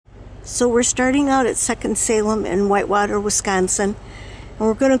So we're starting out at Second Salem in Whitewater, Wisconsin, and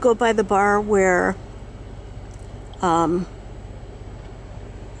we're going to go by the bar where one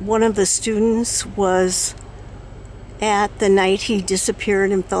of the students was at the night he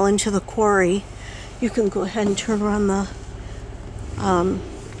disappeared and fell into the quarry. You can go ahead and turn around the...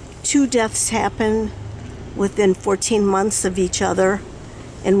 2 deaths happened within 14 months of each other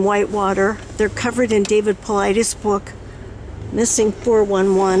in Whitewater. They're covered in David Paulides' book, Missing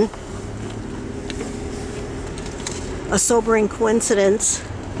 411. A sobering coincidence.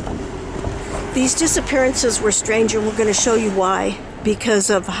 These disappearances were strange, and we're going to show you why, because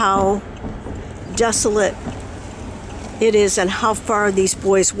of how desolate it is and how far these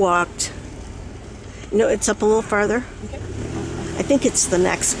boys walked. You know, it's up a little farther. Okay. I think it's the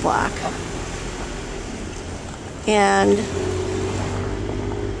next block. And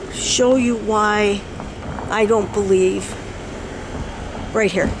show you why I don't believe. Right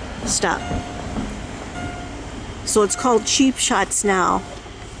here. Stop. So it's called Cheap Shots now,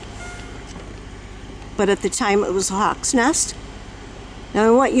 but at the time it was Hawk's Nest. Now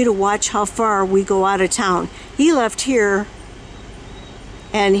I want you to watch how far we go out of town. He left here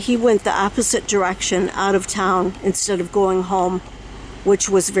and he went the opposite direction out of town instead of going home, which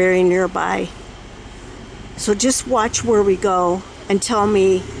was very nearby. So just watch where we go and tell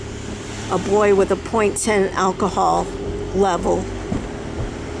me a boy with a .10 alcohol level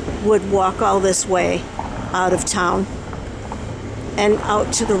would walk all this way out of town and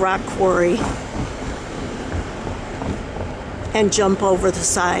out to the rock quarry and jump over the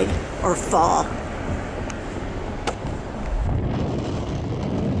side or fall.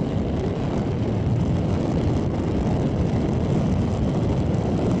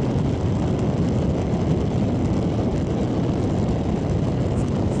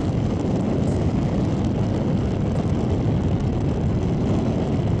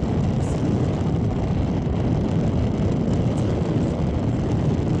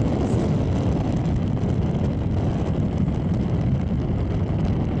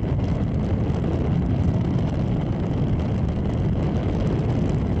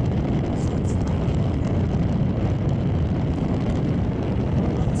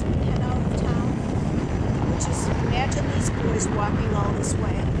 Walking all this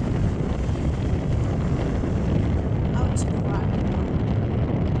way out to the rock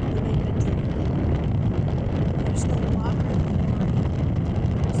where they've been drinking. There's no water in the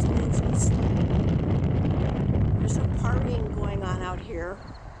quarry. There's no partying going on out here.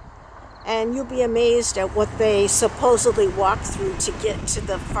 And you'll be amazed at what they supposedly walk through to get to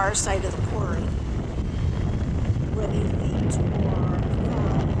the far side of the quarry where they leaped or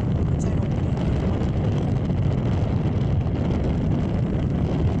fell, which I don't believe.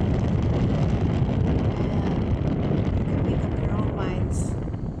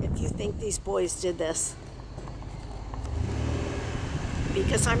 Think these boys did this,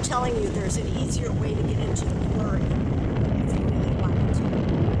 because I'm telling you there's an easier way to get into the quarry if you really wanted to.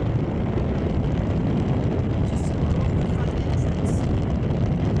 Just go to the front entrance,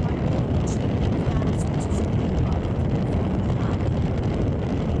 find the paths, which is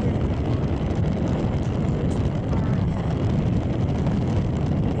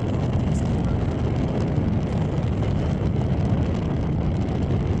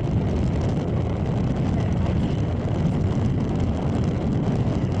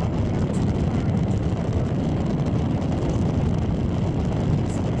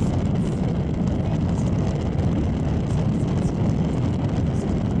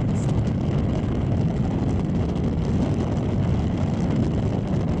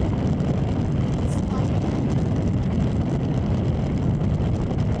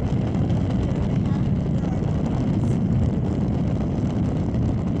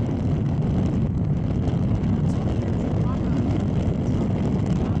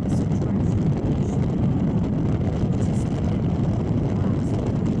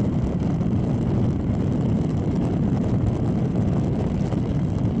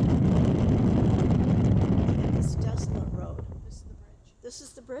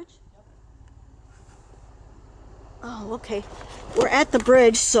bridge? Oh, okay. We're at the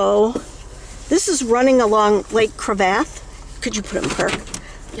bridge, so this is running along Lake Cravath. Could you put it in park?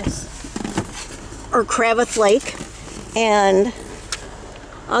 Yes. Or Cravath Lake. And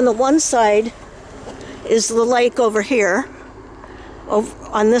on the one side is the lake over here. Over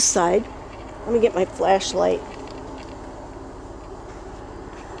on this side. Let me get my flashlight.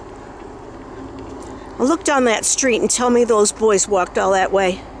 Look down that street and tell me those boys walked all that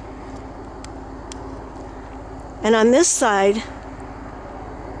way. And on this side,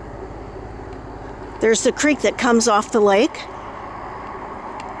 there's the creek that comes off the lake.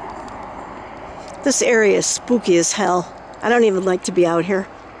 This area is spooky as hell. I don't even like to be out here.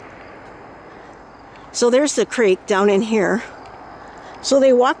 So there's the creek down in here. So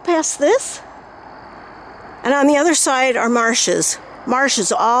they walk past this, and on the other side are marshes.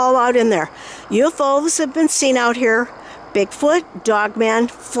 Marshes all out in there. UFOs have been seen out here. Bigfoot, Dogman,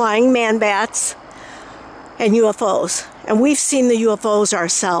 flying man bats, and UFOs. And we've seen the UFOs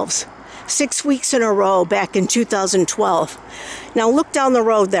ourselves. 6 weeks in a row back in 2012. Now look down the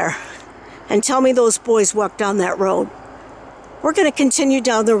road there and tell me those boys walked down that road. We're going to continue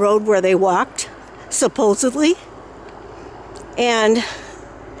down the road where they walked, supposedly. And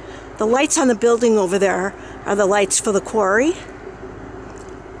the lights on the building over there are the lights for the quarry.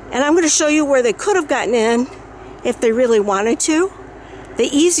 And I'm going to show you where they could have gotten in if they really wanted to, the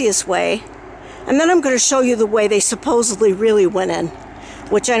easiest way. And then I'm going to show you the way they supposedly really went in,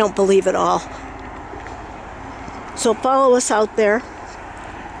 which I don't believe at all. So follow us out there.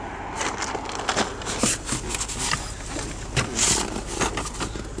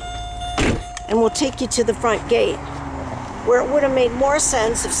 And we'll take you to the front gate, where it would have made more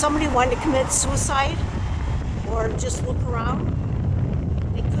sense if somebody wanted to commit suicide or just look around.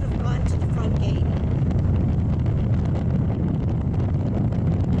 They could have gone to the front gate.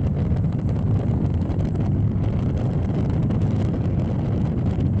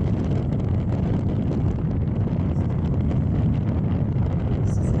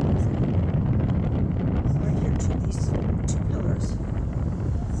 Right here to these two pillars.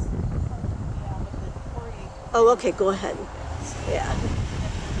 Oh, okay, go ahead. Yeah.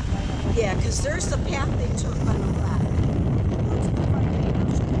 Yeah, because there's the path they took on the left. Go to the front gate.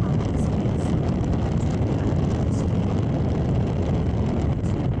 I'll show you how this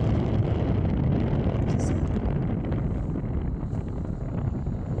is.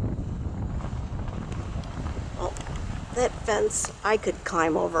 Oh, that fence I could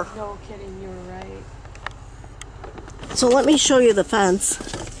climb over. No kidding, you were right. So let me show you the fence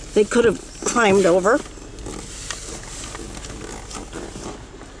they could have climbed over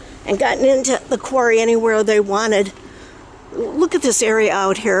and gotten into the quarry anywhere they wanted. Look at this area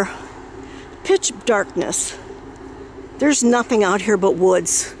out here. Pitch darkness. There's nothing out here but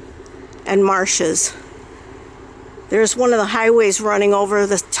woods and marshes. There's one of the highways running over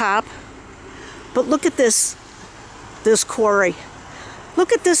the top. But look at this quarry.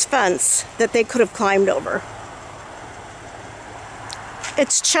 Look at this fence that they could have climbed over.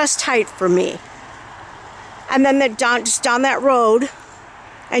 It's chest height for me. And then they're just down that road,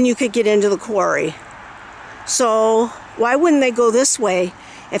 and you could get into the quarry. So why wouldn't they go this way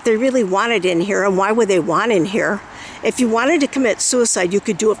if they really wanted in here? And why would they want in here? If you wanted to commit suicide, you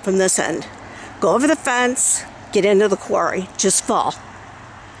could do it from this end. Go over the fence, get into the quarry, just fall.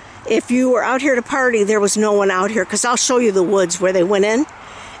 If you were out here to party, there was no one out here, because I'll show you the woods where they went in,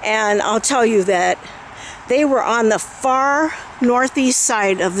 and I'll tell you that they were on the far northeast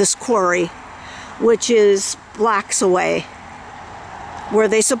side of this quarry, which is blocks away, where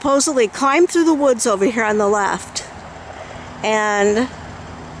they supposedly climbed through the woods over here on the left and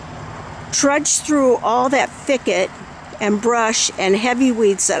trudged through all that thicket and brush and heavy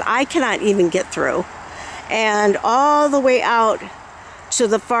weeds that I cannot even get through, and all the way out to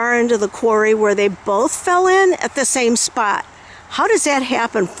the far end of the quarry where they both fell in at the same spot. How does that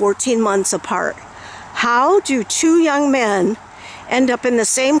happen 14 months apart? How do two young men end up in the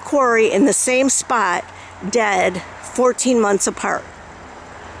same quarry in the same spot, dead, 14 months apart,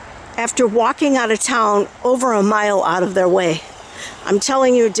 after walking out of town over a mile out of their way? I'm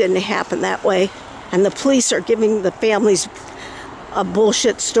telling you, it didn't happen that way. And the police are giving the families a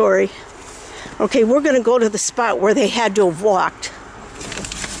bullshit story. Okay, we're going to go to the spot where they had to have walked.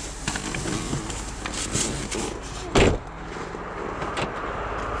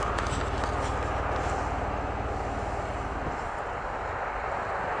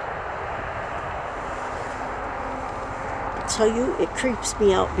 I tell you, it creeps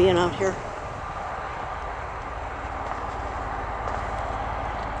me out being out here.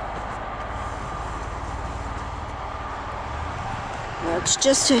 Now it's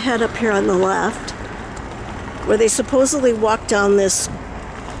just ahead up here on the left, where they supposedly walked down this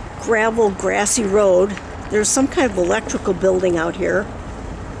gravel, grassy road. There's some kind of electrical building out here.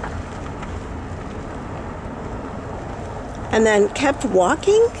 And then kept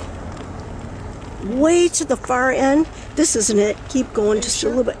walking way to the far end. This isn't it. Keep going just a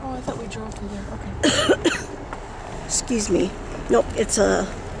little bit. Oh, I thought we drove through there. Okay. Excuse me. Nope, it's a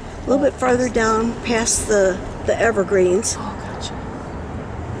little bit farther down past the evergreens. Oh, gotcha.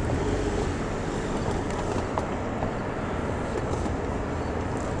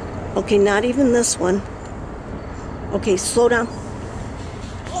 Okay, not even this one. Okay, slow down.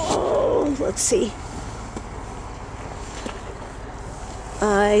 Oh, let's see.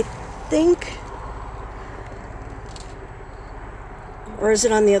 I think, or is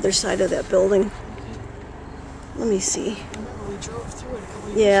it on the other side of that building? Let me see. Remember we drove through it a couple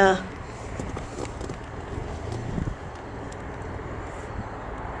years Yeah. ago.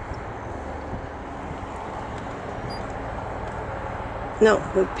 No,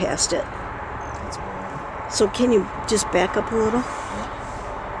 we passed it. That's weird. So can you just back up a little?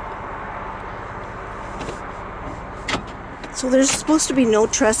 So there's supposed to be no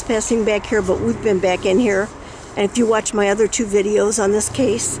trespassing back here, but we've been back in here. And if you watch my other 2 videos on this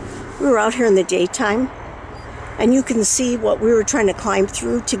case, we were out here in the daytime. And you can see what we were trying to climb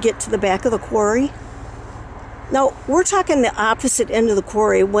through to get to the back of the quarry. Now, we're talking the opposite end of the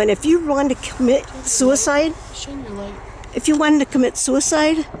quarry, when if you wanted to commit suicide, Shine your light. if you wanted to commit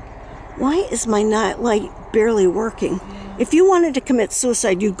suicide, why is my light barely working? If you wanted to commit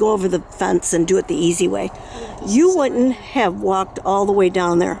suicide, you'd go over the fence and do it the easy way. You wouldn't have walked all the way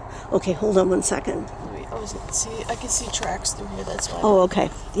down there. Okay, hold on one second. Wait, I can see tracks through here. That's why. Oh, okay. I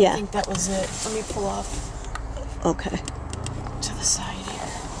Yeah. think that was it. Let me pull off Okay. to the side here.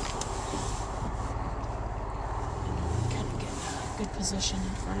 Kind of get a good position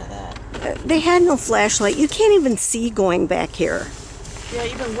in front of that. They had no flashlight. You can't even see going back here. Yeah,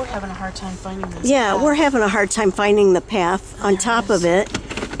 even we're having a hard time finding this. Yeah, path. we're having a hard time finding the path on top of it.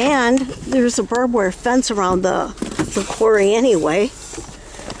 And there's a barbed wire fence around the quarry anyway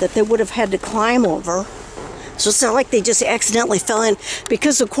that they would have had to climb over. So it's not like they just accidentally fell in,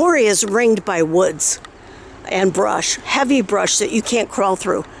 because the quarry is ringed by woods and brush, heavy brush that you can't crawl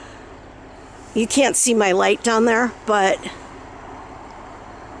through. You can't see my light down there, but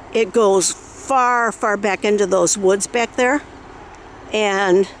it goes far, far back into those woods back there.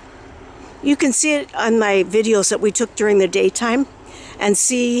 And you can see it on my videos that we took during the daytime and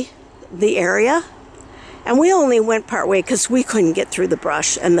see the area. And we only went part way because we couldn't get through the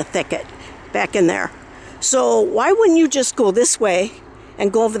brush and the thicket back in there. So why wouldn't you just go this way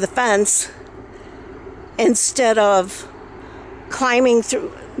and go over the fence instead of climbing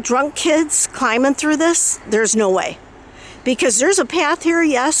through? Drunk kids climbing through this? There's no way. Because there's a path here,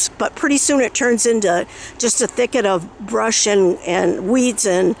 yes, but pretty soon it turns into just a thicket of brush and weeds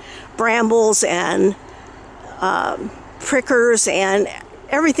and brambles and prickers and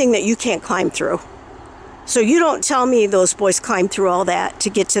everything that you can't climb through. So you don't tell me those boys climbed through all that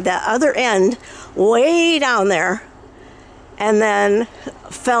to get to that other end, way down there, and then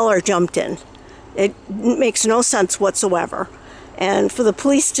fell or jumped in. It makes no sense whatsoever. And for the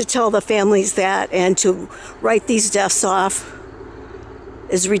police to tell the families that and to write these deaths off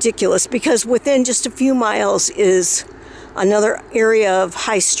is ridiculous, because within just a few miles is another area of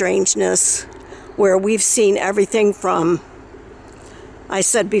high strangeness where we've seen everything from, I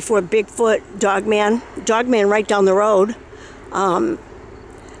said before, Bigfoot, Dogman right down the road, and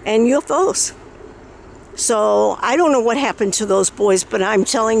UFOs. So I don't know what happened to those boys, but I'm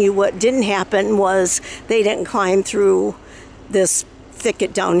telling you what didn't happen was they didn't climb through this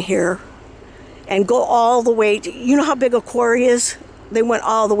thicket down here and go all the way to, you know how big a quarry is? They went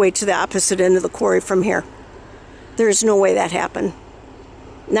all the way to the opposite end of the quarry from here. There's no way that happened.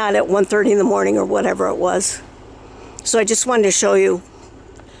 Not at 1:30 in the morning or whatever it was. So I just wanted to show you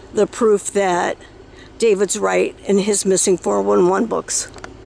the proof that David's right in his missing 411 books.